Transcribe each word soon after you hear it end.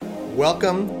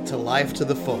Welcome to Life to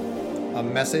the Full, a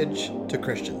message to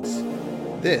Christians.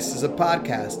 This is a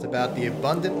podcast about the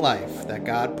abundant life that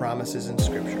God promises in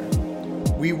Scripture.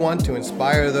 We want to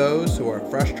inspire those who are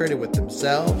frustrated with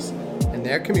themselves and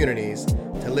their communities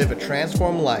to live a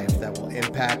transformed life that will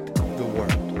impact the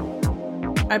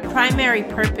world. Our primary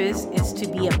purpose is to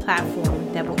be a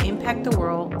platform that will impact the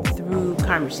world through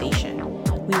conversation.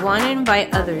 We want to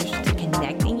invite others to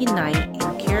connect and unite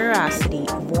in curiosity,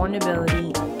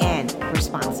 vulnerability, and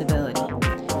responsibility.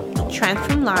 A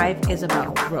transformed life is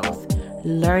about growth,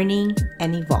 learning,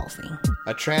 and evolving.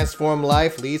 A transformed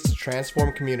life leads to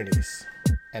transformed communities,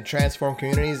 and transformed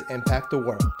communities impact the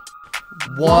world.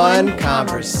 One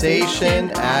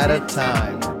conversation at a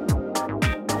time.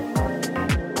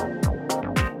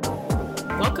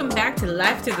 Welcome back to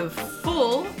Life to the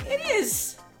Full. It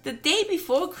is the day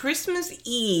before Christmas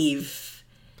Eve.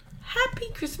 Happy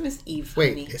Christmas Eve, Wait,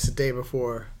 honey. it's the day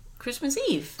before. Christmas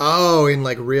Eve. Oh, in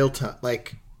like real time.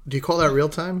 Like, do you call that real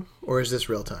time? Or is this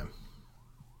real time?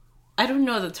 I don't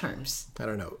know the terms. I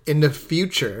don't know. In the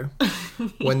future,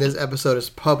 when this episode is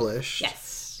published,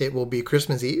 Yes. it will be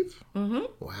Christmas Eve? Mm-hmm.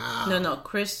 Wow. No.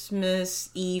 Christmas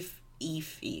Eve.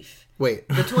 Wait.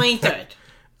 The 23rd.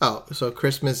 Oh, so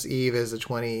Christmas Eve is the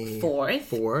 4th.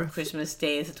 24th? Christmas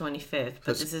Day is the 25th.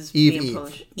 But So this is Eve. being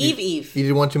published. Eve. You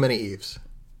did one too many Eves.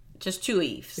 Just 2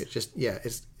 Eves. It's just, yeah,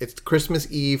 it's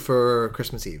Christmas Eve for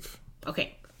Christmas Eve.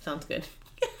 Okay. Sounds good.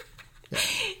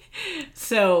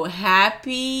 So,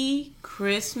 happy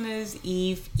Christmas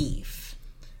Eve.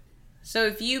 So,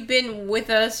 if you've been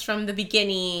with us from the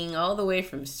beginning, all the way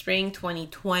from spring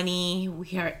 2020,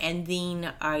 we are ending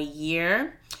our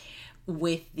year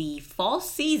with the fall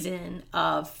season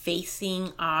of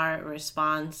facing our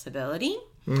responsibility.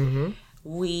 Mm-hmm.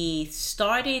 We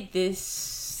started this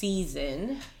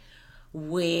season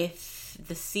with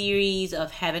the series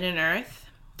of Heaven and Earth,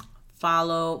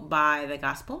 followed by the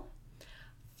Gospel,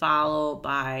 followed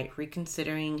by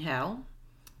Reconsidering Hell.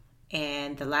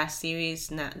 And the last series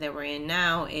that we're in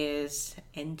now is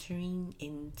Entering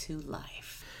into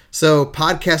Life. So,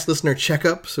 podcast listener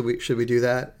checkup. So, should we do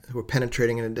that? We're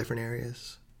penetrating into different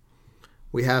areas.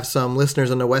 We have some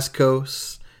listeners on the West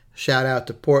Coast. Shout out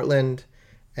to Portland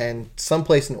and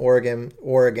someplace in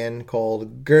Oregon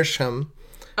called Gershom.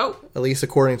 Oh. At least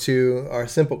according to our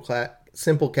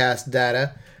Simplecast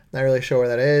data. Not really sure where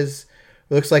that is.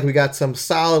 It looks like we got some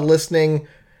solid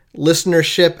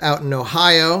listenership out in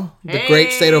Ohio, the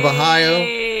great state of Ohio.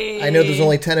 I know there's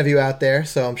only 10 of you out there,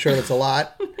 so I'm sure that's a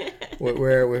lot.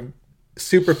 We're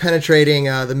super penetrating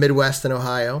the Midwest and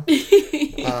Ohio.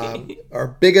 Our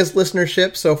biggest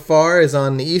listenership so far is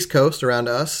on the East Coast around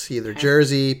us, either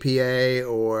Jersey, PA,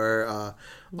 or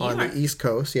on the East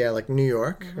Coast. Yeah, like New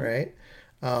York, right?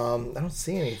 I don't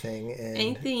see anything.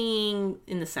 Anything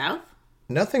in the South?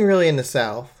 Nothing really in the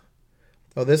South.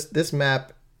 Oh, this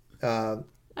map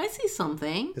I see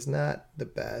something. is not the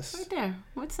best. Right there.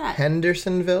 What's that?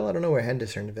 Hendersonville? I don't know where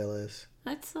Hendersonville is.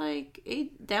 That's like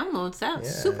 8 downloads. That Yeah.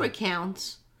 super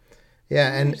counts.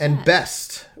 Yeah, and that?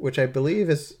 Best, which I believe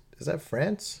is that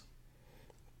France?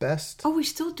 Best? Oh, we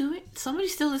still do it?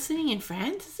 Somebody's still listening in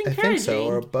France? It's I encouraging. think so,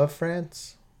 or above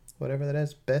France. Whatever that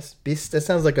is. Best? Beast? That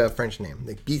sounds like a French name.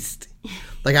 Like Beast.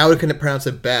 Like I couldn't pronounce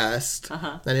it best.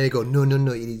 Uh-huh. And they go, no,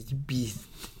 it is Beast.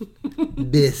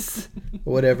 Bis.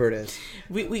 Whatever it is.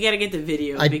 We got to get the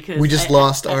video because We just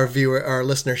lost our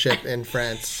listenership in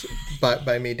France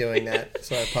by me doing that.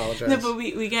 So I apologize. No, but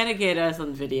we got to get us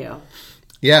on video.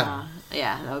 Yeah.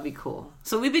 Yeah, that would be cool.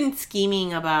 So we've been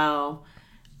scheming about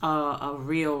a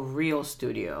real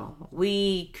studio.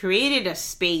 We created a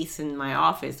space in my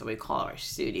office that we call our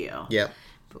studio. Yep.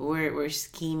 But we're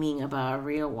scheming about a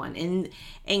real one. And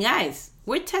guys,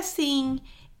 we're testing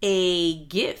a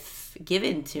gift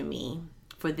given to me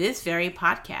for this very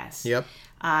podcast. Yep.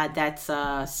 That's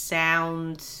a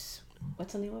sound.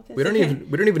 What's the name of it? We don't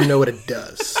even know what it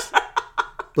does.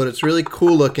 But it's really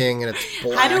cool looking and it's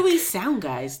black. How do we sound,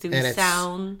 guys? Do we and it's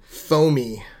sound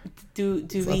foamy? Do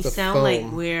we sound like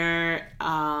we're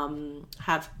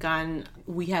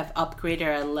we have upgraded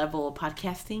our level of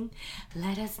podcasting?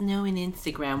 Let us know in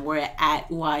Instagram. We're at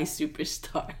Y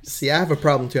Superstars. See, I have a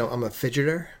problem too. I'm a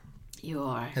fidgeter. You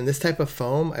are. And this type of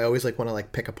foam, I always want to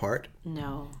pick apart.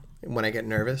 No. When I get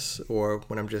nervous or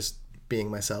when I'm just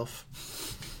being myself.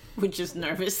 We're just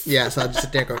nervous. Yeah, so I'll just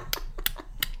sit there and go.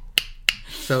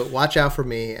 So watch out for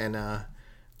me and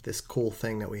this cool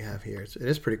thing that we have here. It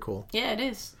is pretty cool. Yeah, it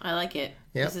is. I like it.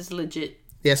 Yep. This is legit.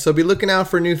 Yeah, so be looking out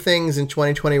for new things in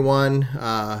 2021.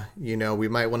 We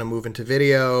might want to move into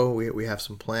video. We have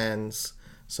some plans,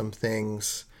 some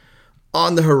things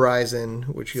on the horizon,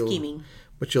 which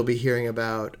you'll be hearing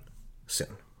about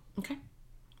soon. Okay.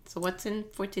 So what's in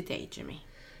for today, Jimmy?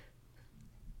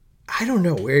 I don't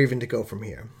know where even to go from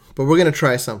here, but we're gonna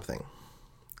try something.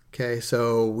 Okay,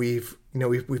 so we've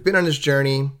been on this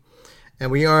journey,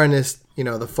 and we are in this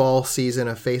the fall season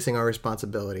of facing our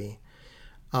responsibility,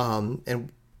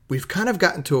 and we've kind of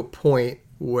gotten to a point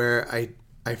where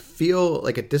I feel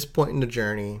like at this point in the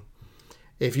journey,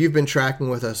 if you've been tracking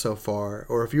with us so far,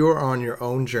 or if you're on your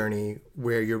own journey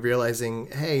where you're realizing,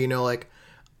 hey,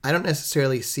 I don't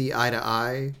necessarily see eye to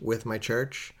eye with my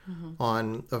church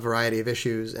on a variety of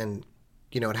issues, and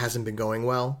it hasn't been going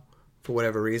well for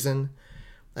whatever reason.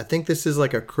 I think this is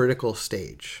like a critical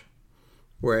stage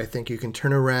where I think you can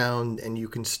turn around and you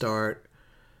can start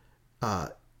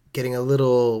getting a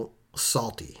little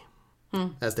salty,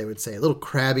 as they would say, a little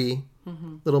crabby,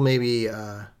 little maybe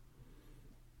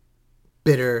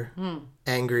bitter,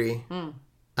 angry.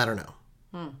 I don't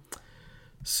know.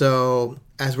 So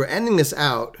as we're ending this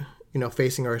out,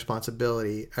 facing our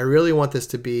responsibility, I really want this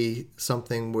to be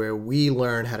something where we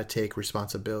learn how to take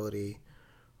responsibility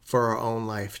for our own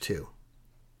life too,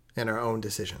 and our own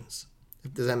decisions.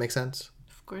 Does that make sense?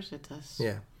 Of course it does.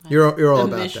 Yeah. You're all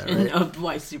about that, right? The mission of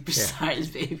White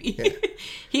Superstars, baby. Yeah.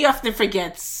 He often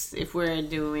forgets if we're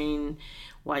doing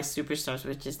White Superstars,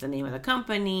 which is the name of the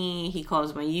company. He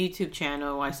calls my YouTube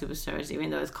channel White Superstars, even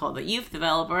though it's called The Youth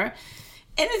Developer.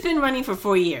 And it's been running for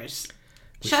 4 years.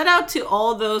 Shout out to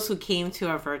all those who came to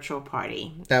our virtual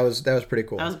party. That was pretty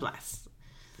cool. I was blessed.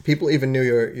 People even knew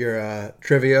your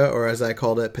trivia, or as I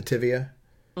called it, pativia.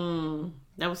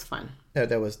 That was fun. That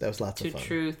was lots of fun. 2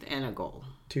 truths and a goal.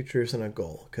 2 truths and a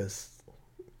goal, because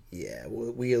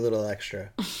we a little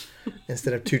extra.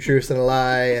 Instead of 2 truths and a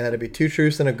lie, it had to be 2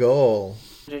 truths and a goal.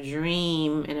 A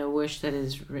dream and a wish that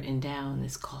is written down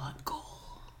is called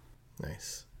goal.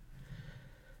 Nice.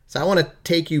 So I want to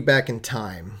take you back in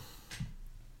time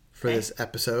for this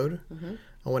episode.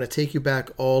 I want to take you back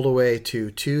all the way to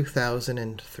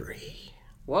 2003.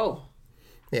 Whoa.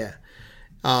 Yeah.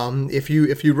 If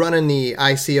you run in the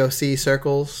ICOC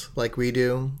circles like we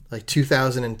do, like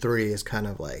 2003 is kind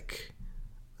of like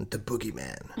the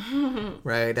boogeyman,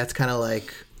 right? That's kind of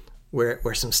like where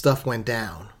some stuff went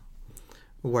down,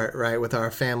 right, with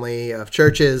our family of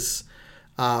churches,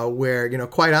 where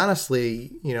quite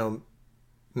honestly,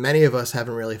 many of us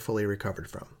haven't really fully recovered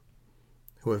from,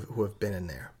 who have been in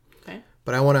there. Okay.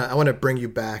 But I want to bring you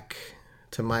back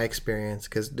to my experience,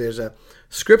 because there's a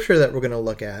scripture that we're going to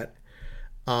look at,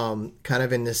 kind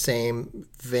of in the same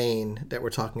vein that we're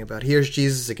talking about. Here's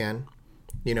Jesus again,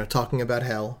 talking about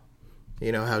hell.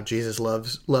 How Jesus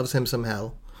loves him some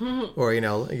hell, or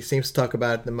he seems to talk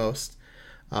about it the most.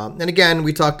 And again,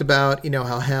 we talked about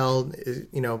how hell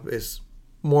is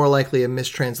more likely a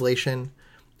mistranslation.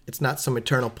 It's not some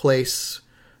eternal place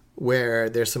where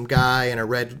there's some guy in a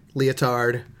red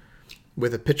leotard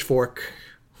with a pitchfork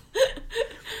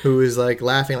who is like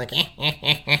laughing like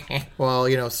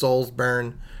while souls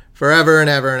burn forever and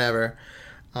ever and ever.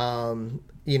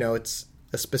 It's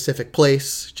a specific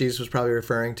place. Jesus was probably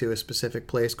referring to a specific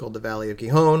place called the Valley of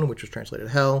Gihon, which was translated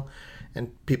hell,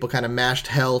 and people kind of mashed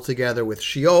hell together with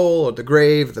Sheol, or the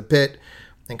grave, the pit,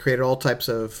 and created all types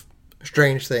of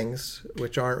strange things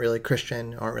which aren't really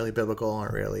Christian, aren't really biblical,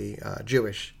 aren't really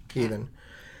Jewish even.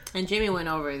 And Jamie went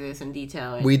over this in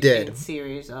detail. We did. In a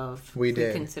series of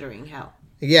Considering Hell.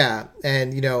 Yeah,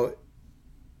 and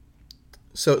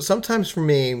so sometimes for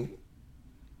me,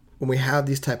 when we have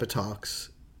these type of talks,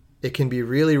 it can be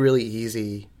really, really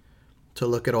easy to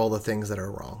look at all the things that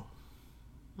are wrong.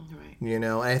 Right. And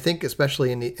I think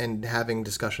especially in having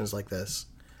discussions like this,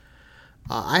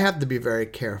 I have to be very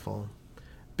careful,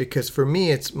 because for me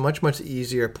it's much, much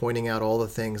easier pointing out all the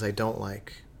things I don't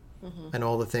like and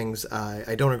all the things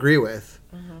I don't agree with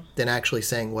than actually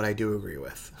saying what I do agree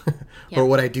with or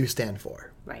what I do stand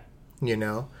for. Right.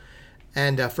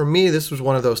 And for me, this was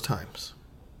one of those times.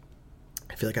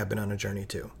 I feel like I've been on a journey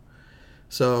too.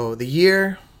 So the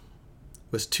year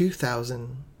was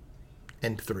 2003.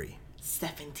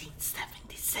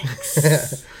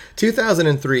 1776.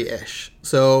 2003-ish.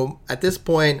 So at this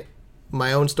point,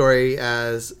 my own story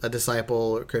as a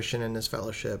disciple or Christian in this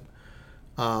fellowship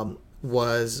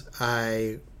was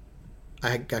I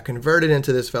got converted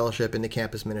into this fellowship in the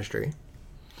campus ministry.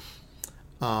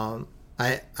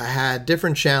 I had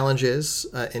different challenges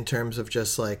in terms of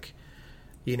just like,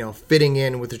 fitting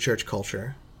in with the church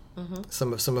culture.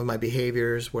 Some of my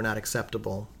behaviors were not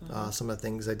acceptable. Some of the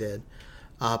things I did.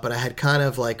 But I had kind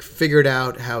of like figured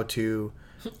out how to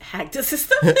hack the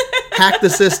system,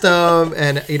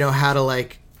 and how to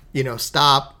like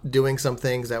stop doing some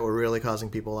things that were really causing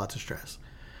people lots of stress.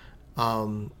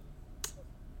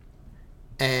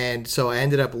 And so I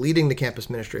ended up leading the campus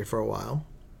ministry for a while,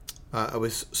 I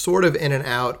was sort of in and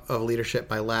out of leadership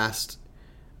my last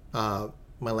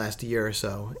year or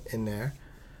so in there.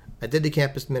 I did the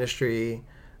campus ministry.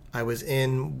 I was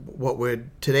in what would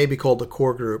today be called the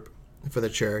core group for the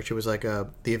church. It was like the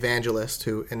evangelist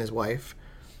and his wife,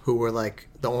 who were like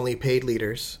the only paid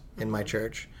leaders in my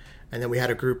church. And then we had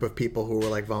a group of people who were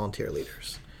like volunteer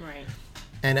leaders. Right.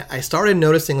 And I started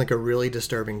noticing like a really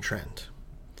disturbing trend.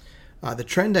 The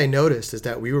trend I noticed is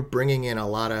that we were bringing in a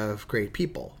lot of great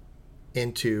people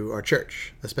into our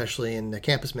church, especially in the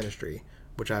campus ministry,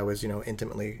 which I was,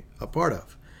 intimately a part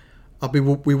of.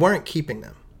 We weren't keeping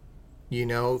them.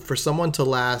 For someone to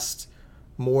last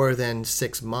more than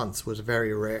 6 months was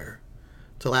very rare.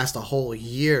 To last a whole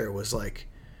year was like,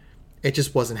 it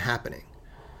just wasn't happening.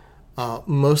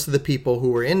 Most of the people who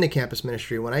were in the campus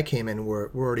ministry when I came in were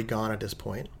already gone at this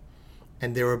point.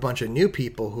 And there were a bunch of new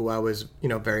people who I was,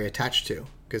 very attached to,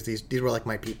 because these were like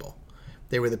my people.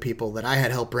 They were the people that I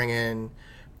had helped bring in.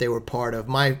 They were part of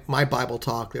my Bible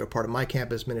talk. They were part of my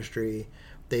campus ministry.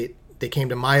 They came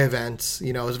to my events.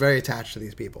 I was very attached to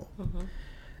these people. Mm-hmm.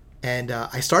 And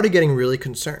I started getting really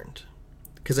concerned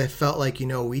because I felt like,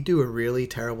 we do a really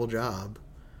terrible job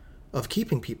of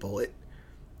keeping people.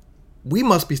 We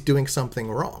must be doing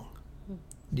something wrong,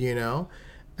 And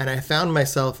I found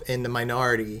myself in the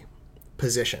minority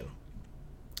position.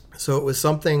 So it was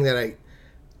something that I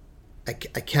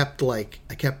kept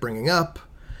bringing up.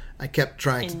 I kept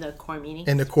trying in the core meetings,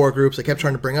 in the core groups. I kept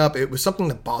trying to bring up. It was something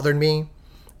that bothered me.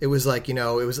 It was like,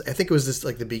 I think it was just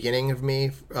like the beginning of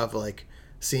me of like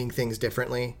seeing things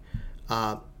differently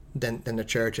than the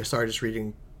church. I started just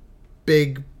reading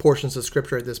big portions of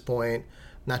scripture at this point,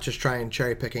 not just trying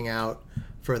cherry picking out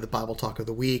for the Bible talk of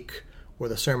the week or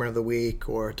the sermon of the week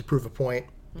or to prove a point.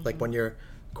 Mm-hmm. Like when you're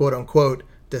quote unquote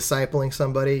discipling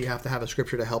somebody, you have to have a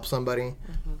scripture to help somebody,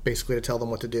 mm-hmm. basically to tell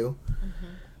them what to do.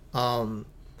 Mm-hmm.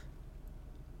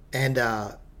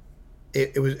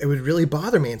 It would really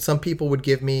bother me. And some people would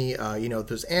give me,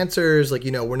 those answers like,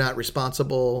 we're not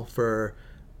responsible for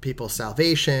people's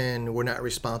salvation. We're not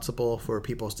responsible for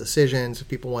people's decisions. If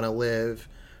people want to live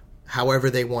however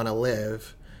they want to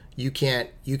live, you can't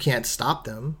stop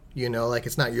them, like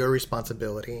it's not your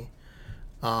responsibility.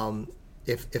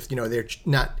 If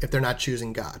they're not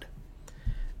choosing God.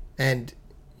 And,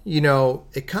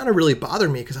 it kind of really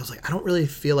bothered me because I was like, I don't really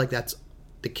feel like that's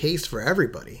the case for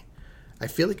everybody. I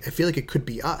feel like it could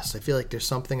be us. I feel like there's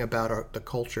something about the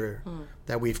culture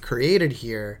that we've created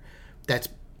here that's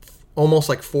almost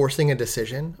like forcing a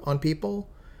decision on people,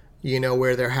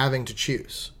 where they're having to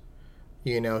choose,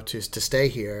 to stay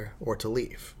here or to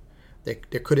leave.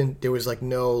 There was like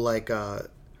no like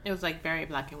it was like very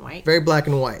black and white. Very black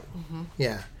and white. Mm-hmm.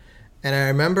 Yeah. And I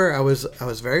remember I was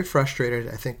very frustrated.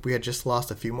 I think we had just lost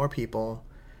a few more people.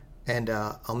 And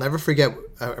I'll never forget,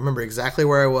 I remember exactly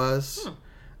where I was.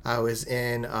 I was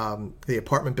in the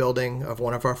apartment building of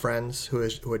one of our friends who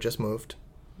had just moved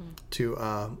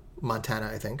to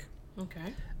Montana, I think.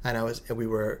 Okay. And we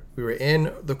were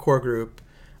in the core group,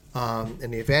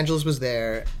 and the evangelist was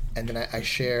there, and then I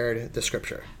shared the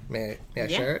scripture. May I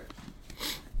share it?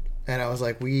 And I was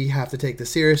like, we have to take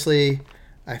this seriously.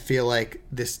 I feel like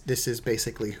this is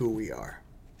basically who we are.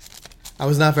 I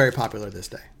was not very popular this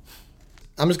day.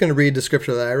 I'm just going to read the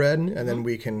scripture that I read, and then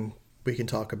we can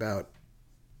talk about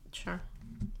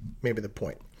maybe the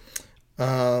point.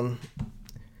 I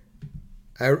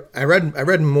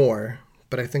read more,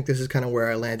 but I think this is kind of where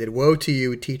I landed. Woe to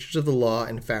you, teachers of the law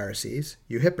and Pharisees,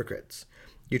 you hypocrites!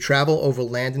 You travel over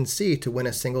land and sea to win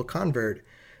a single convert,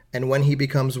 and when he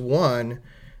becomes one,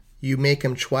 you make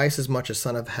him twice as much a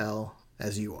son of hell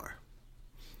as you are.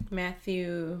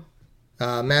 Matthew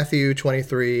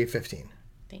 23:15.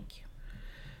 Thank you.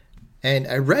 And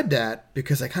I read that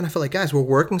because I kind of felt like, guys, we're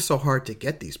working so hard to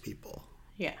get these people.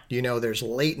 Yeah. There's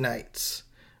late nights.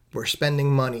 We're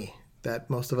spending money that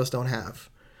most of us don't have,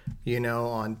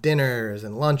 on dinners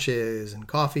and lunches and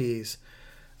coffees.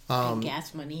 And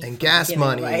gas money. And gas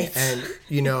money. Right. And,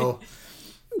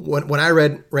 when I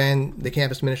ran the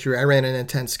campus ministry, I ran an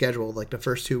intense schedule. Like the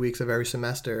first 2 weeks of every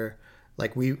semester,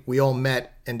 like we all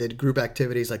met and did group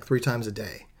activities like 3 times a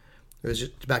day. It was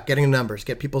just about getting numbers,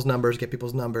 get people's numbers. I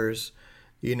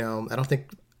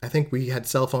think we had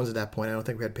cell phones at that point. I don't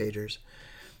think we had pagers.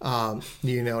 No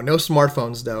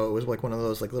smartphones though. It was like one of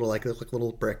those like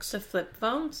little bricks. The flip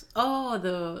phones? Oh,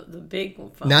 the big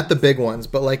phones. Not the big ones,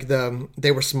 but like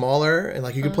they were smaller and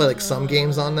like you could play like some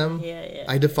games on them. Yeah.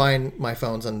 I define my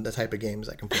phones on the type of games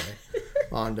I can play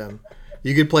on them.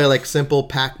 You could play like simple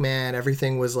Pac-Man.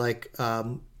 Everything was like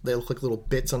they look like little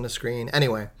bits on the screen.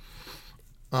 Anyway,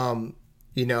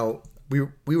 we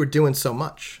were doing so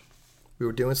much. We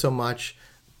were doing so much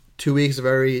 2 weeks of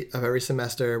every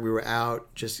semester, we were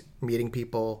out just meeting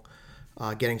people,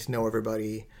 getting to know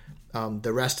everybody.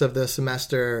 The rest of the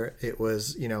semester, it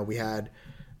was, we had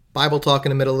Bible talk in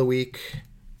the middle of the week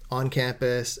on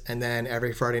campus, and then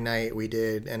every Friday night we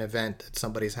did an event at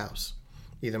somebody's house,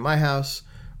 either my house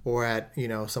or at,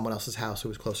 someone else's house who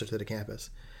was closer to the campus.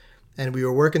 And we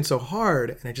were working so hard,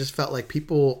 and it just felt like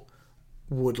people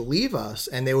would leave us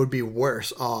and they would be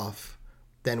worse off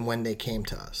than when they came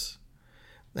to us.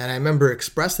 And I remember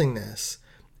expressing this,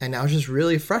 and I was just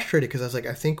really frustrated because I was like,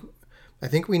 I think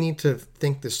we need to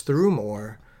think this through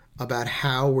more about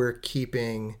how we're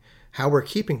keeping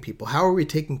people. How are we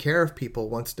taking care of people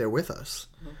once they're with us?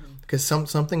 Because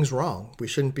something's wrong. We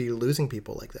shouldn't be losing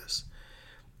people like this.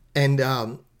 And I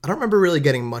don't remember really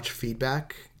getting much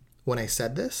feedback when I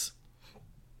said this.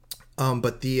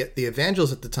 But the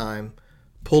evangelist at the time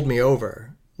pulled me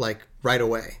over like right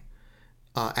away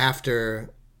after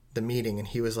the meeting, and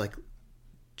he was like,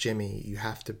 "Jimmy, you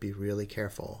have to be really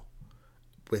careful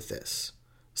with this.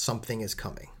 Something is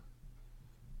coming.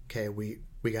 Okay, we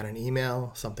got an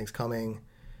email. Something's coming.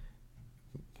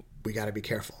 We got to be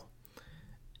careful."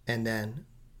 And then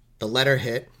the letter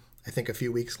hit, I think a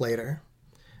few weeks later,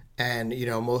 and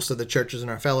most of the churches in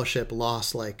our fellowship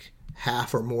lost like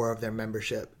half or more of their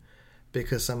membership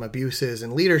because some abuses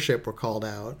in leadership were called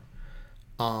out.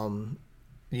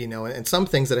 And some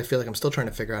things that I feel like I'm still trying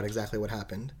to figure out exactly what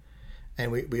happened. And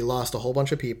we lost a whole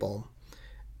bunch of people.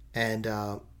 And,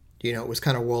 it was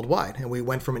kind of worldwide. And we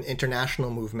went from an international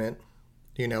movement,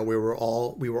 we were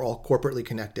all corporately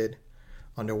connected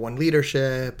under one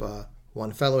leadership,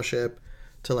 one fellowship,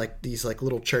 to like these like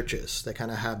little churches that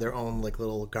kind of have their own like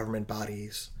little government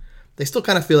bodies. They still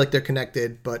kind of feel like they're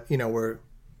connected, but,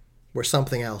 we're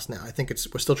something else now. I think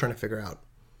we're still trying to figure out.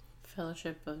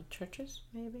 Fellowship of churches,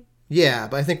 maybe? Yeah,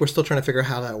 but I think we're still trying to figure out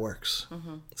how that works.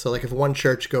 Mm-hmm. So like if one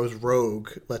church goes rogue,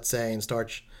 let's say, and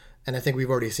starts, and I think we've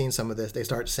already seen some of this, they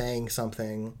start saying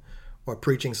something or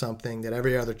preaching something that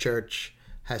every other church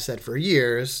has said for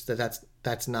years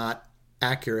that's not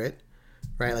accurate,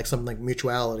 right? Like something like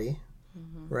mutuality,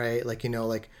 right? Like,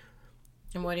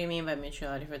 And what do you mean by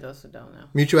mutuality for those who don't know?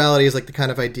 Mutuality is like the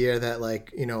kind of idea that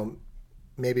like,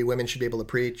 maybe women should be able to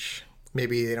preach.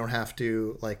 Maybe they don't have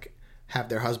to like have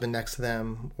their husband next to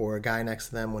them or a guy next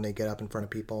to them when they get up in front of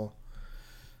people.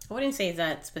 I wouldn't say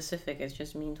that specific. It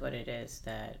just means what it is,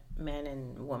 that men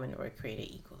and women were created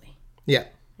equally. Yeah.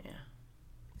 Yeah.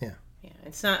 Yeah. Yeah.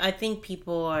 It's not, I think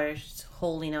people are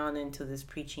holding on into this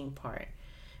preaching part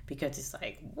because it's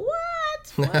like, what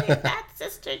is that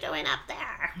sister doing up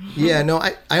there? Yeah, no,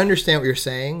 I understand what you're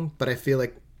saying, but I feel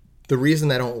like the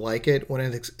reason I don't like it when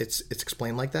it's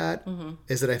explained like that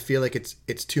is that I feel like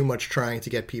it's too much trying to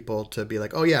get people to be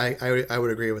like, oh yeah, I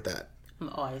would agree with that.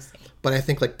 Oh, I see. But I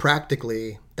think like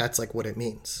practically that's like what it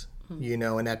means,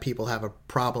 and that people have a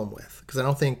problem with, because I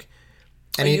don't think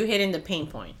Are you hitting the pain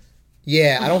point?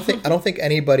 Yeah, I don't think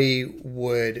anybody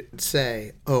would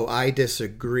say, oh, I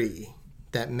disagree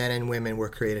that men and women were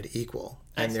created equal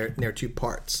and they're two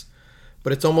parts.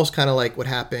 But it's almost kind of like what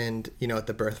happened, at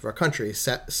the birth of our country,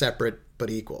 separate but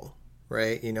equal,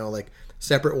 right? Like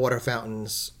separate water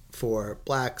fountains for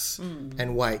blacks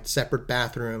and whites, separate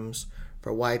bathrooms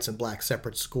for whites and blacks,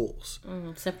 separate schools.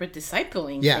 Separate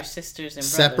discipling for sisters and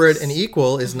brothers. Separate and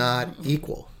equal is not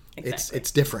equal. Exactly. It's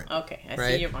different. Okay, I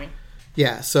right? see your point.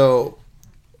 Yeah, so,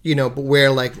 but where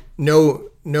like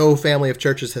no family of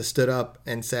churches has stood up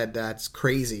and said that's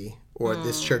crazy or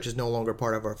this church is no longer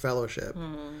part of our fellowship.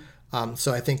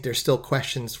 So I think there's still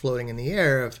questions floating in the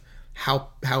air of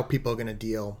how people are going to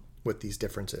deal with these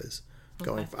differences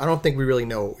going. I don't think we really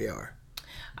know what we are.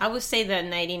 I would say that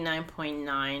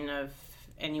 99.9 of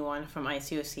anyone from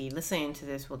ICOC listening to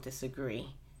this will disagree.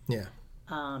 Yeah.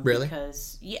 Really?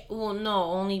 Because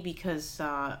only because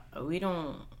we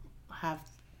don't have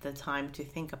the time to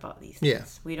think about these things. Yeah.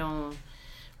 We don't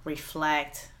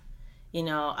reflect.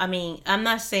 I mean, I'm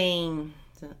not saying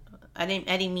I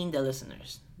didn't mean the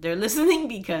listeners. They're listening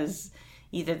because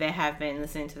either they have been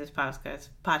listening to this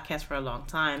podcast for a long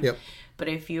time. Yep. But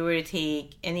if you were to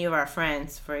take any of our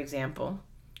friends, for example,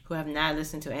 who have not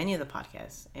listened to any of the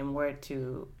podcasts and were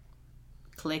to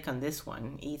click on this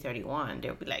one, E31,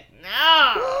 they'll be like,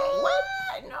 no, what?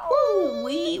 No,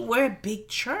 we're a big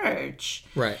church.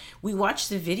 Right. We watch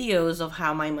the videos of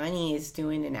how My Money is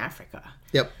doing in Africa.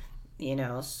 Yep.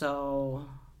 So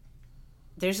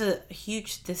there's a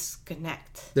huge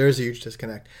disconnect. There is a huge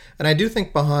disconnect. And I do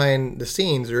think behind the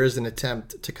scenes, there is an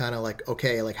attempt to kind of like,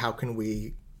 okay, like how can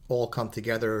we all come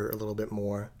together a little bit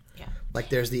more? Yeah. Like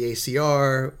there's the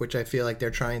ACR, which I feel like they're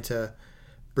trying to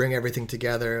bring everything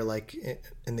together, like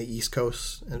in the East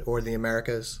Coast or the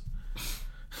Americas.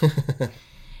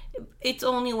 It's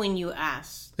only when you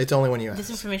ask. It's only when you ask. This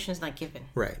information is not given.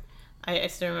 Right. I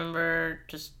still remember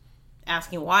just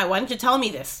asking why. Why didn't you tell me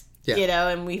this? Yeah. You know,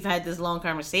 and we've had this long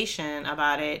conversation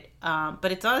about it.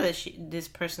 But it's not that this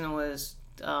person was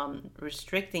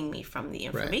restricting me from the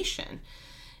information.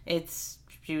 Right.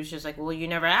 She was just like, well, you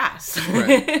never asked.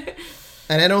 Right.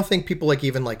 And I don't think people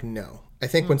know. I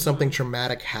think when something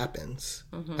traumatic happens,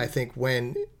 I think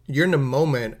when you're in a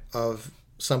moment of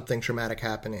something traumatic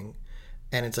happening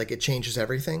and it's like it changes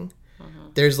everything,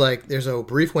 there's a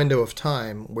brief window of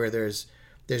time where there's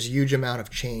a huge amount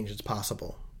of change that's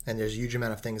possible and there's a huge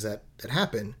amount of things that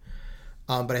happen.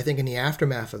 But I think in the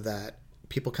aftermath of that,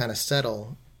 people kind of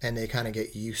settle and they kind of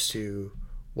get used to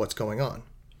what's going on.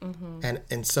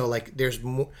 And so there's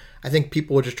more, I think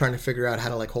people are just trying to figure out how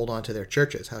to hold on to their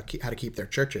churches, how to keep their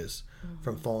churches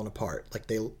from falling apart.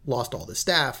 They lost all the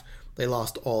staff, they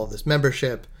lost all of this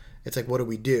membership. It's what do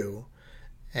we do?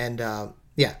 And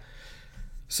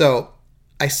so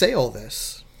I say all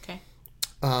this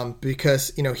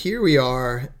because here we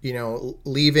are,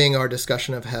 leaving our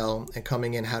discussion of hell and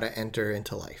coming in how to enter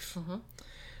into life.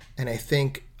 And I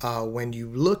think when you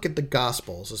look at the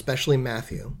Gospels, especially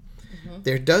Matthew,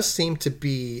 there does seem to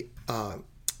be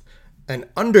an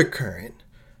undercurrent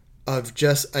of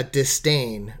just a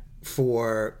disdain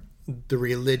for the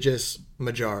religious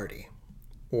majority,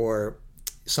 or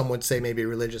some would say maybe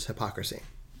religious hypocrisy.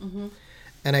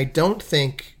 And I don't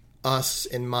think us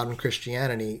in modern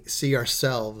Christianity see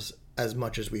ourselves as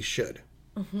much as we should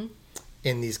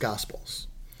in these Gospels,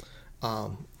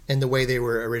 in the way they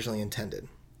were originally intended.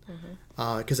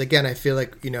 Because again, I feel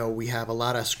like, we have a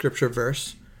lot of scripture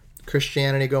verse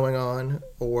Christianity going on,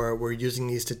 or we're using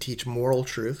these to teach moral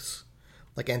truths.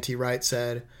 Like N.T. Wright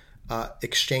said,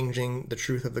 exchanging the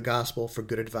truth of the gospel for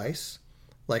good advice.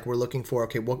 We're looking for,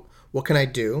 okay, what can I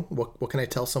do? What can I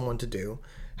tell someone to do?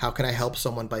 How can I help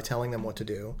someone by telling them what to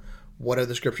do? What are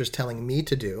the scriptures telling me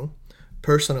to do?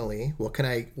 Personally, what can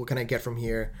I get from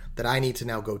here that I need to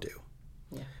now go do?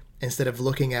 Yeah. Instead of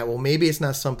looking at, well, maybe it's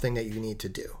not something that you need to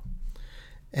do.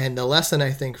 And the lesson,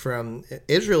 I think, from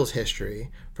Israel's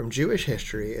history, from Jewish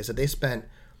history, is that they spent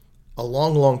a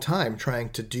long, long time trying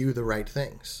to do the right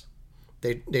things.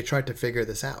 They tried to figure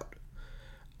this out,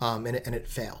 and it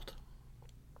failed.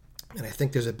 And I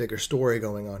think there's a bigger story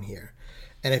going on here.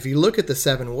 And if you look at the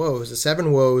 7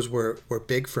 woes were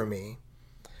big for me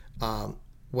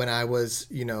when I was,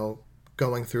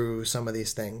 going through some of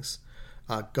these things,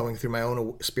 going through my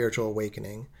own spiritual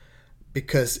awakening,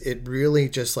 because it really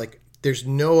just there's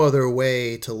no other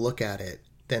way to look at it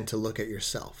than to look at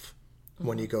yourself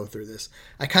when you go through this.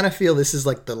 I kind of feel this is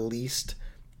the least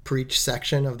preached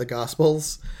section of the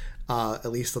Gospels, at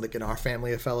least in our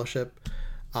family of fellowship,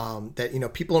 that,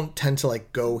 people don't tend to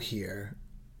go here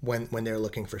when they're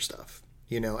looking for stuff.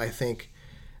 I think,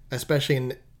 especially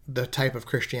in the type of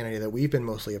Christianity that we've been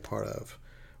mostly a part of,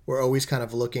 we're always kind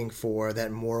of looking for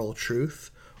that moral truth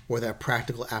or that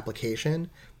practical application.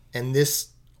 And this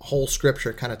whole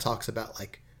scripture kind of talks about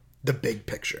the big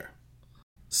picture.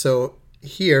 So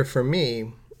here for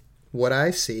me, what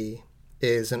I see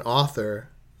is an author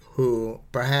who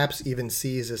perhaps even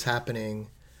sees this happening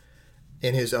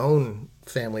in his own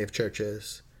family of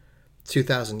churches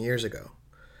 2,000 years ago,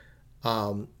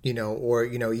 or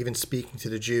even speaking to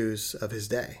the Jews of his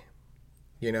day,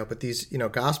 but these,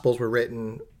 Gospels were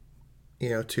written,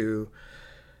 to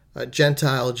a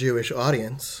Gentile Jewish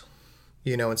audience,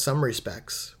 in some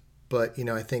respects. But,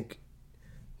 I think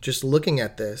just looking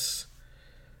at this,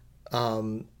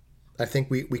 I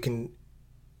think we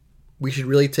should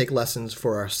really take lessons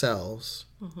for ourselves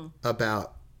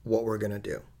about what we're going to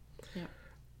do.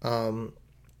 Yeah.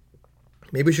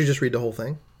 Maybe we should just read the whole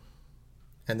thing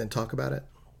and then talk about it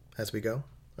as we go.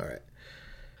 All right.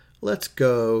 Let's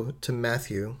go to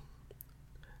Matthew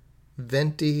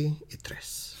 23.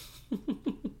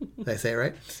 Did I say it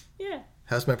right? Yeah.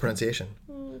 How's my pronunciation?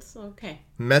 It's okay.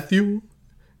 Matthew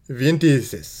 23.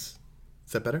 Is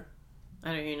that better?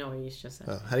 I don't even know what you just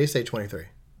said. How do you say 23?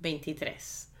 23.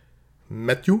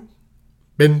 Matthew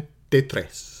 23.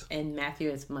 And Matthew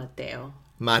is Mateo.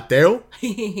 Mateo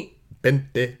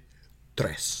 23.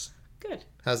 Good.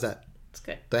 How's that? It's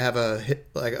good. Do I have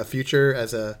a future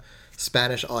as a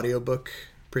Spanish audiobook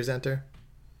presenter?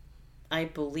 I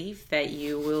believe that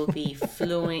you will be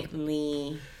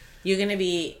fluently... You're going to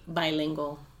be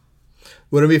bilingual.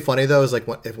 Wouldn't it be funny, though, is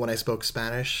if when I spoke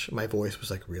Spanish, my voice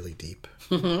was really deep.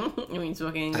 You mean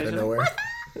talking English? Out of nowhere.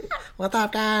 What's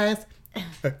up, guys?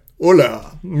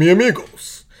 Hola, mi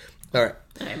amigos. All right.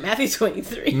 Matthew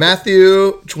 23.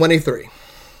 Matthew 23.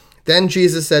 Then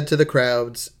Jesus said to the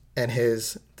crowds and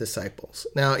his disciples.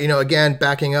 Now, again,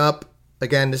 backing up,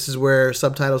 Again, this is where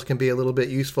subtitles can be a little bit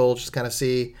useful. Just kind of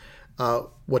see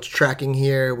what's tracking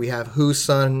here. We have whose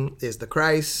son is the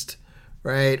Christ,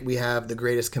 right? We have the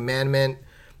greatest commandment.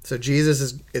 So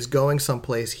Jesus is going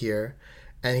someplace here.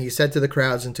 And he said to the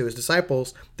crowds and to his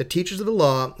disciples, the teachers of the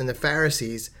law and the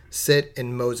Pharisees sit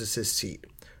in Moses' seat.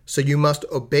 So you must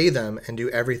obey them and do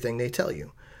everything they tell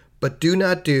you. But do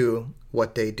not do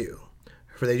what they do,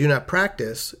 for they do not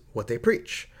practice what they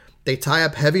preach. They tie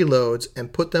up heavy loads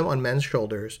and put them on men's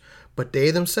shoulders, but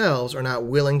they themselves are not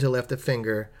willing to lift a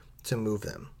finger to move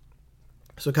them.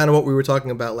 So kind of what we were talking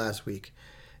about last week.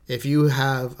 If you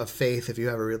have a faith, if you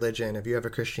have a religion, if you have a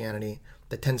Christianity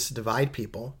that tends to divide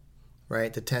people,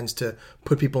 right, that tends to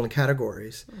put people in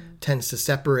categories, tends to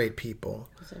separate people.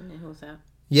 Who's in and who's out?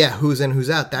 Yeah, who's in, who's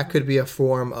out. That could be a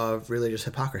form of religious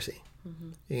hypocrisy.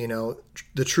 You know,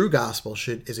 the true gospel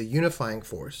is a unifying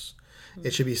force.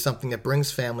 It should be something that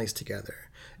brings families together.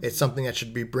 It's something that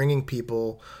should be bringing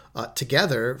people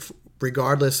together,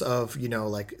 regardless of, you know,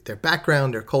 like their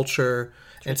background, their culture.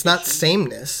 And it's not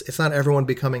sameness. It's not everyone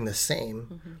becoming the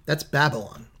same. That's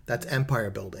Babylon. That's empire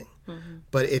building.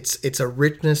 But it's a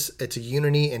richness, it's a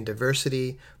unity and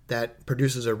diversity that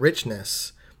produces a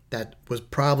richness that was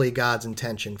probably God's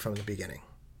intention from the beginning.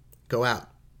 Go out,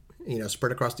 you know,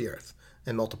 spread across the earth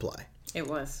and multiply. It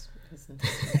was.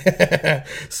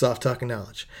 Soft talking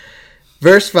knowledge.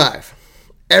 Verse 5.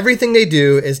 Everything they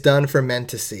do is done for men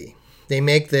to see. They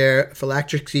make their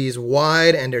phylacteries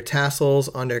wide and their tassels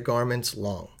on their garments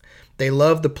long. They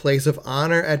love the place of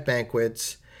honor at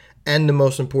banquets and the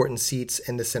most important seats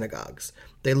in the synagogues.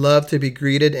 They love to be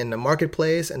greeted in the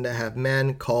marketplace and to have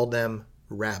men call them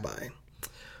rabbi.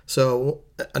 So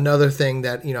another thing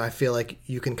that, you know, I feel like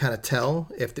you can kind of tell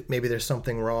if maybe there's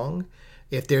something wrong,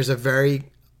 if there's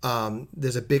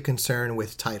there's a big concern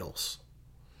with titles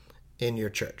in your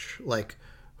church, like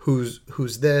who's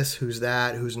this, who's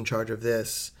that, who's in charge of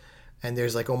this, and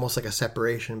there's like almost like a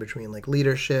separation between like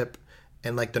leadership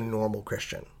and like the normal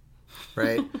Christian,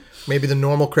 right? Maybe the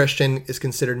normal Christian is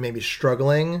considered maybe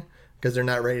struggling because they're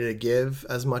not ready to give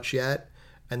as much yet,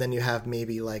 and then you have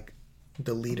maybe like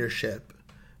the leadership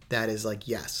that is like,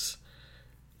 yes,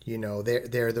 you know,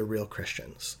 they're the real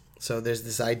Christians. So there's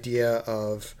this idea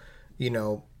of, you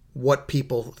know, what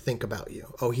people think about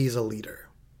you. Oh, he's a leader,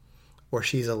 or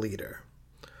she's a leader.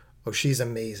 Oh, she's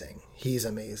amazing. He's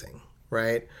amazing,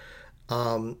 right?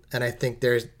 And I think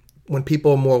when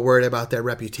people are more worried about their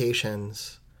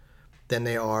reputations than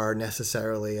they are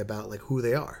necessarily about like who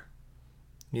they are,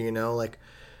 you know, like,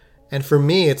 and for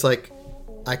me, it's like,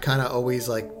 I kind of always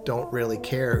like don't really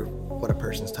care what a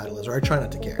person's title is, or I try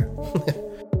not to care.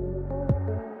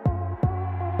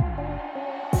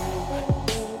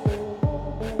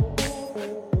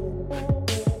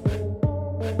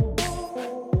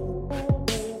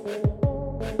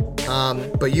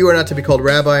 But you are not to be called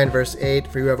rabbi in verse 8,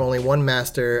 for you have only one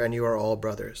master, and you are all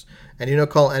brothers. And do not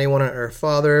call anyone on earth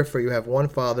father, for you have one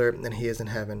Father, and he is in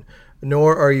heaven.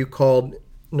 Nor are you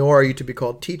to be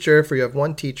called teacher, for you have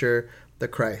one teacher, the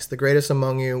Christ. The greatest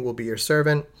among you will be your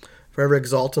servant. For whoever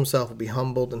exalts himself will be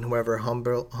humbled, and whoever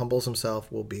humbles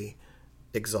himself will be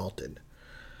exalted.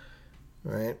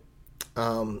 Right?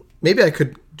 Maybe I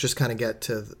could just kind of get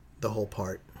to the whole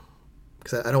part,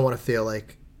 because I don't want to feel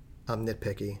like I'm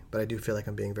nitpicky, but I do feel like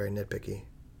I'm being very nitpicky.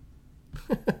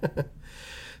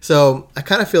 So I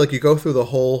kind of feel like you go through the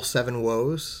whole 7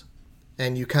 woes,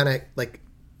 and you kind of like,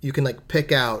 you can like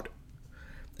pick out.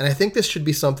 And I think this should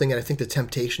be something that I think the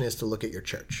temptation is to look at your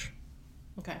church.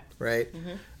 Okay. Right?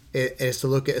 Mm-hmm. It is to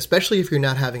look at, especially if you're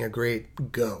not having a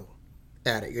great go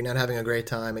at it. You're not having a great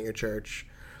time at your church.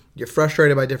 You're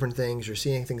frustrated by different things. You're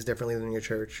seeing things differently than your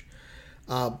church.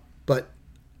 But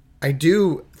I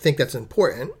do think that's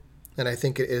important. And I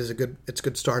think it's a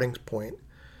good starting point.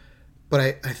 But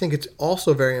I think it's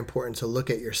also very important to look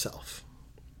at yourself.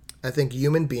 I think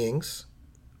human beings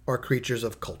are creatures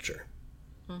of culture.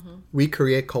 Mm-hmm. We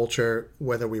create culture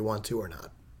whether we want to or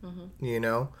not. Mm-hmm. You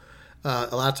know,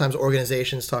 a lot of times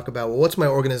organizations talk about, well, what's my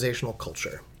organizational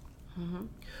culture? Mm-hmm.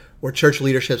 Or church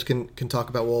leaderships can talk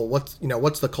about, well,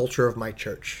 what's the culture of my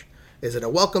church? Is it a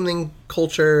welcoming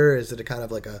culture? Is it a kind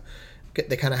of like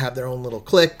they kind of have their own little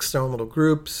cliques, their own little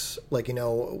groups? Like, you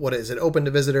know, what is it, open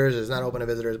to visitors? Is it not open to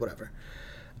visitors? Whatever.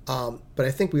 But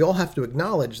I think we all have to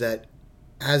acknowledge that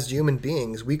as human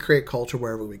beings, we create culture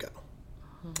wherever we go.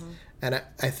 Mm-hmm. And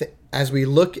I think as we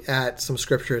look at some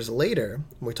scriptures later,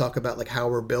 when we talk about like how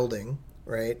we're building,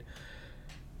 right,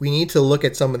 we need to look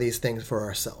at some of these things for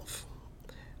ourselves.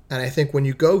 And I think when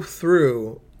you go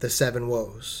through the 7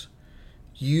 woes,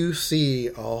 you see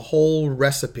a whole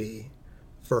recipe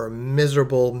for a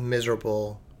miserable,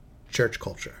 miserable church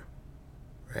culture,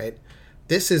 right?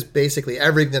 this is basically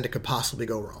everything that could possibly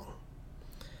go wrong.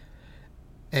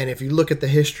 And if you look at the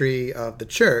history of the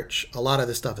church, a lot of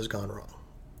this stuff has gone wrong,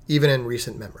 even in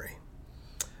recent memory.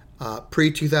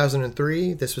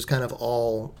 Pre-2003, this was kind of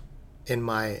all in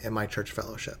my church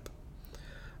fellowship.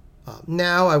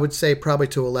 Now, I would say probably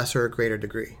to a lesser or greater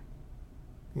degree.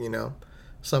 You know,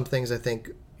 some things I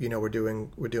think, you know, we're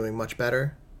doing much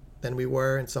better than we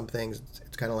were, and some things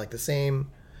it's kind of like the same,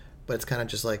 but it's kind of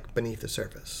just like beneath the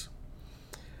surface.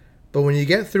 But when you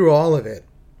get through all of it,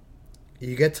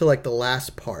 you get to like the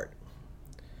last part.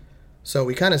 So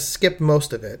we kind of skipped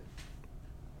most of it,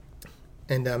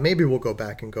 and maybe we'll go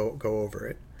back and go over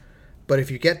it. But if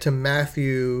you get to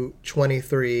Matthew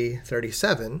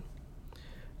 23:37,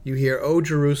 you hear, "O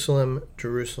Jerusalem,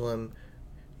 Jerusalem,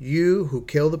 you who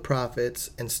kill the prophets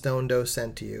and stone those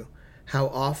sent to you, how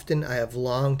often I have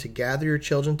longed to gather your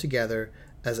children together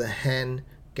as a hen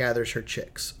gathers her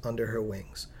chicks under her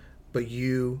wings. But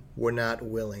you were not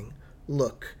willing.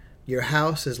 Look, your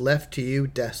house is left to you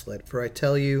desolate. For I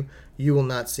tell you, you will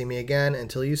not see me again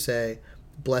until you say,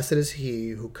 Blessed is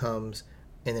he who comes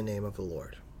in the name of the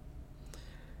Lord."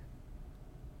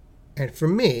 And for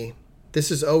me, this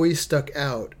has always stuck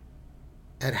out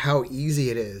at how easy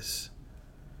it is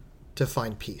to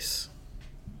find peace.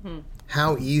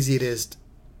 How easy it is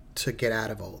to get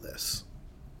out of all this.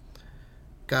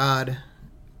 God,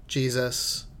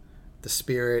 Jesus, the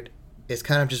Spirit is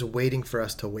kind of just waiting for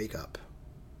us to wake up.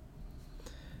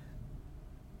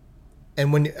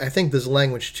 And when I think there's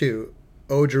language too,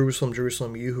 "O Jerusalem,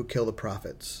 Jerusalem, you who kill the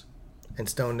prophets and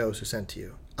stone those who sent to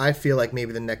you." I feel like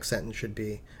maybe the next sentence should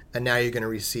be, "And now you're going to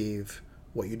receive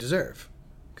what you deserve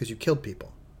because you killed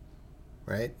people."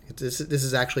 Right? This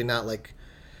is actually not like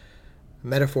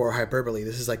metaphor or hyperbole.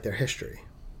 This is like their history.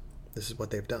 This is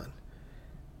what they've done.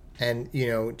 And, you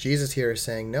know, Jesus here is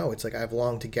saying, no, it's like, I've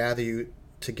longed to gather you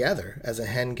together as a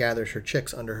hen gathers her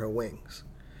chicks under her wings.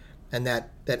 And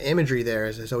that imagery there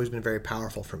has always been very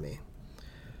powerful for me.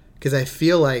 Because I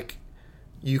feel like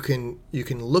you can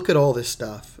look at all this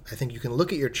stuff. I think you can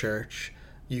look at your church.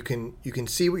 You can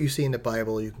see what you see in the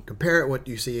Bible. You can compare it what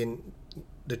you see in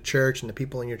the church and the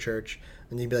people in your church.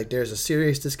 And you'd be like, there's a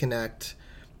serious disconnect.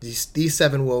 These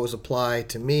 7 woes apply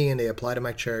to me and they apply to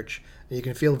my church. And you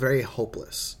can feel very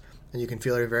hopeless. And you can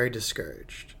feel very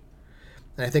discouraged.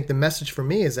 And I think the message for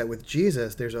me is that with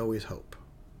Jesus, there's always hope.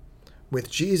 With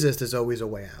Jesus, there's always a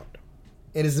way out.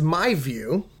 It is my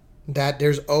view that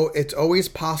it's always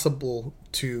possible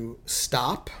to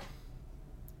stop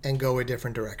and go a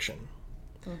different direction.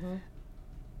 Mm-hmm.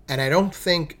 And I don't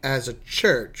think as a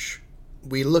church,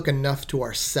 we look enough to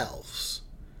ourselves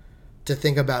to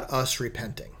think about us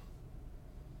repenting.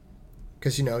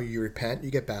 Because, you know, you repent,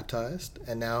 you get baptized,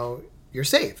 and now you're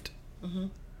saved. Mm-hmm.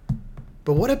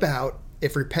 But what about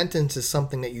if repentance is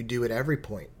something that you do at every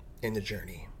point in the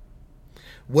journey?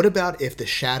 What about if the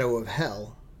shadow of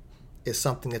hell is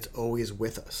something that's always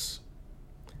with us?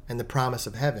 And the promise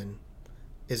of heaven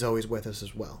is always with us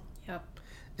as well. Yep.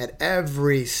 At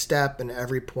every step and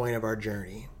every point of our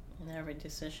journey. And every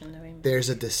decision that we make. There's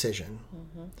a decision.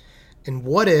 Mm-hmm. And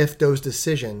what if those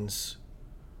decisions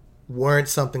weren't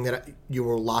something that you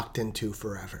were locked into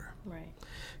forever? Right.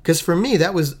 Because for me,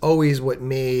 that was always what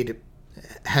made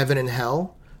heaven and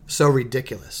hell so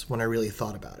ridiculous when I really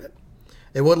thought about it.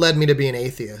 And what led me to be an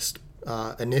atheist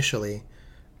initially,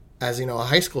 as you know, a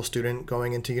high school student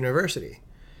going into university,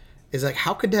 is like,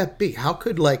 how could that be? How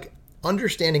could like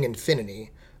understanding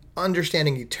infinity,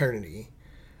 understanding eternity,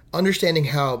 understanding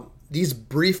how these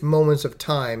brief moments of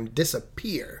time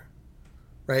disappear,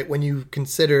 right? When you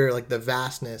consider like the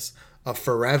vastness of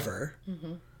forever,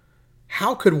 mm-hmm.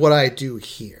 How could what I do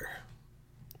here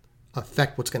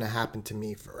affect what's going to happen to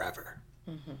me forever?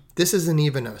 Mm-hmm. This isn't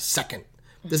even a second.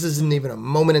 This isn't even a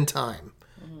moment in time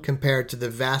compared to the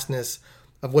vastness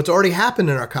of what's already happened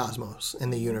in our cosmos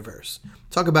and the universe.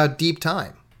 Talk about deep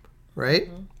time, right?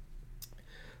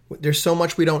 Mm-hmm. There's so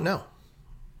much we don't know.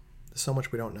 There's so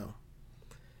much we don't know.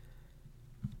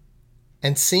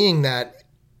 And seeing that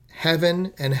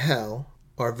heaven and hell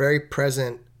are very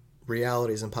present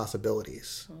realities and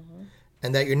possibilities,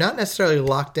 and that you're not necessarily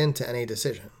locked into any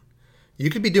decision.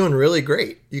 You could be doing really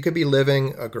great. You could be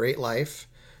living a great life.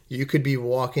 You could be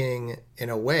walking in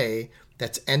a way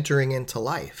that's entering into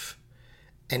life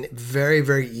and very,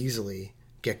 very easily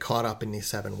get caught up in these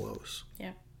 7 woes.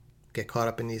 Yeah. Get caught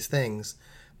up in these things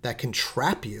that can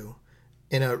trap you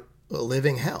in a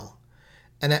living hell.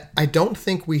 And I don't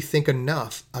think we think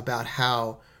enough about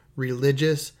how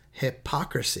religious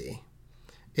hypocrisy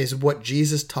is what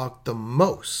Jesus talked the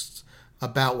most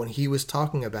about when he was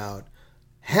talking about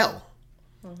hell.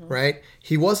 right?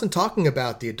 He wasn't talking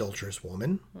about the adulterous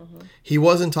woman. He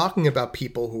wasn't talking about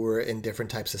people who were in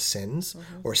different types of sins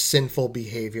or sinful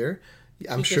behavior.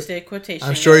 I'm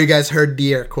sure you guys heard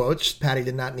the air quotes. Patty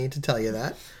did not need to tell you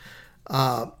that.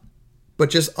 But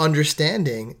just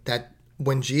understanding that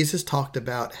when Jesus talked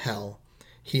about hell,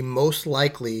 he most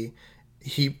likely,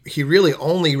 he really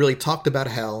only talked about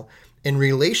hell in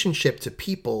relationship to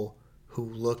people who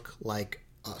look like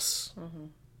us,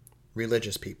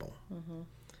 religious people.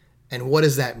 And what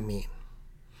does that mean?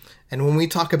 And when we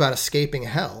talk about escaping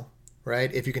hell,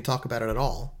 right, if you can talk about it at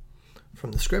all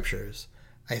from the scriptures,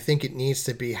 I think it needs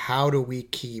to be, how do we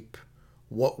keep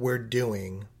what we're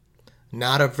doing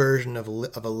not a version of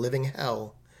a living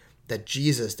hell that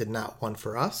Jesus did not want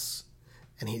for us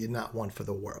and he did not want for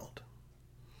the world.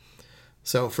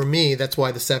 So for me, that's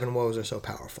why the 7 woes are so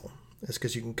powerful. It's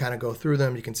because you can kind of go through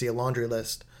them. You can see a laundry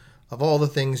list of all the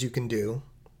things you can do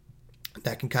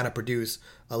that can kind of produce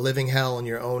a living hell in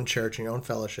your own church, in your own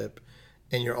fellowship,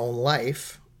 in your own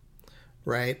life,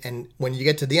 right? And when you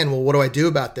get to the end, well, what do I do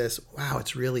about this? Wow,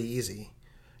 it's really easy.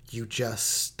 You just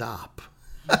stop.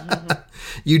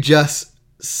 You just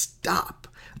stop.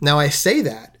 Now, I say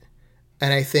that,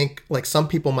 and I think like some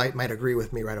people might agree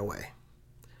with me right away.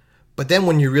 But then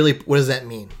when you really, what does that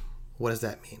mean? What does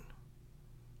that mean?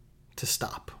 To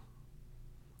stop.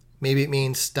 Maybe it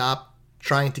means stop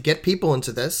trying to get people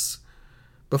into this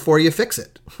before you fix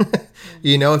it.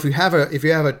 You know, if you have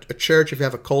a church, if you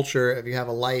have a culture, if you have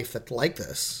a life that's like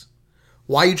this,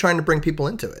 why are you trying to bring people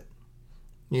into it?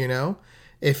 You know,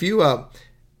 if you're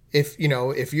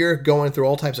going through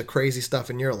all types of crazy stuff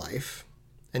in your life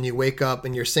and you wake up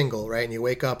and you're single, right? And you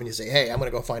wake up and you say, hey, I'm going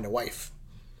to go find a wife,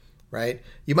 right?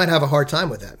 You might have a hard time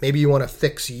with that. Maybe you want to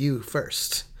fix you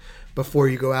first before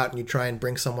you go out and you try and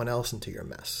bring someone else into your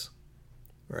mess,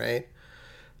 right?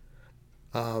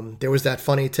 There was that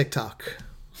funny TikTok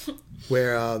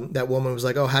where that woman was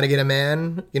like, oh, how to get a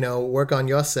man, work on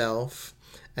yourself.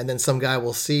 And then some guy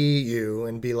will see you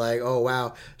and be like, oh,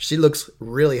 wow, she looks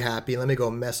really happy. Let me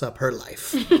go mess up her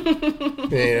life.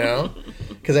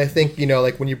 Because I think,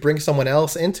 like when you bring someone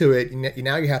else into it,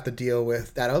 now you have to deal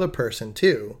with that other person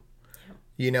too.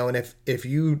 And if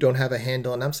you don't have a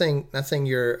handle, and not saying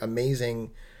you're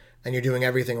amazing and you're doing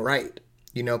everything right,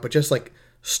 but just like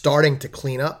starting to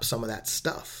clean up some of that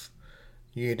stuff,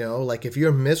 like if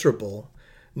you're miserable,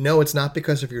 no, it's not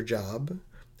because of your job.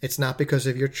 It's not because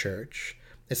of your church.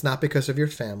 It's not because of your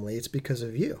family. It's because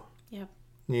of you. Yep.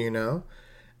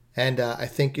 And I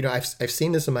think, I've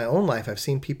seen this in my own life. I've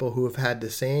seen people who have had the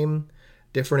same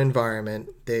different environment.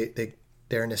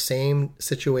 They're in the same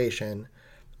situation.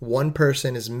 One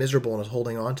person is miserable and is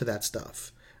holding on to that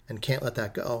stuff and can't let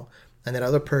that go. And that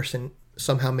other person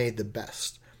somehow made the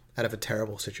best out of a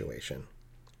terrible situation.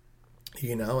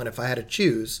 And if I had to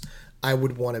choose, I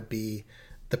would want to be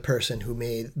the person who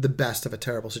made the best of a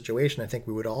terrible situation. I think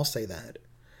we would all say that.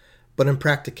 But in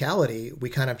practicality, we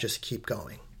kind of just keep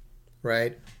going,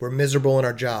 right? We're miserable in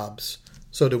our jobs.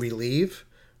 So do we leave?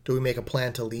 Do we make a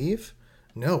plan to leave?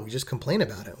 No, we just complain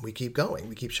about it. We keep going.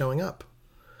 We keep showing up.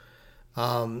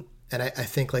 And I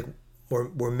think like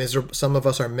we're miserable. Some of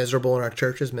us are miserable in our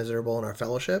churches, miserable in our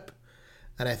fellowship.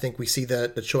 And I think we see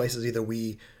the choices. Either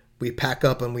we pack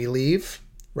up and we leave,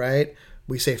 right?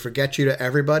 We say, forget you to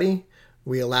everybody.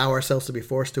 We allow ourselves to be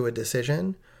forced to a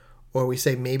decision. Or we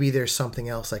say, maybe there's something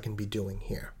else I can be doing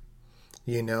here.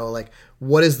 Like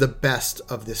what is the best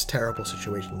of this terrible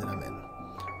situation that I'm in?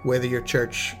 Whether your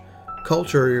church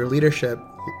culture or your leadership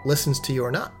listens to you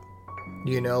or not.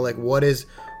 Like what is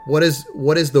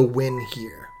the win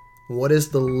here? What is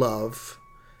the love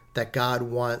that God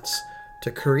wants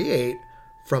to create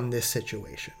from this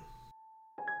situation?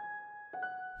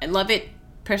 I love it.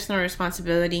 Personal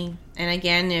responsibility. And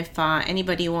again, if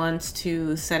anybody wants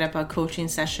to set up a coaching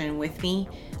session with me,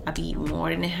 I'll be more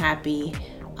than happy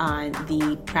on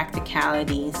the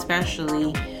practicality,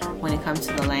 especially when it comes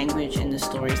to the language and the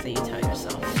stories that you tell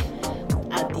yourself.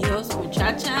 Adios,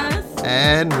 muchachas.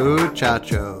 And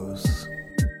muchachos.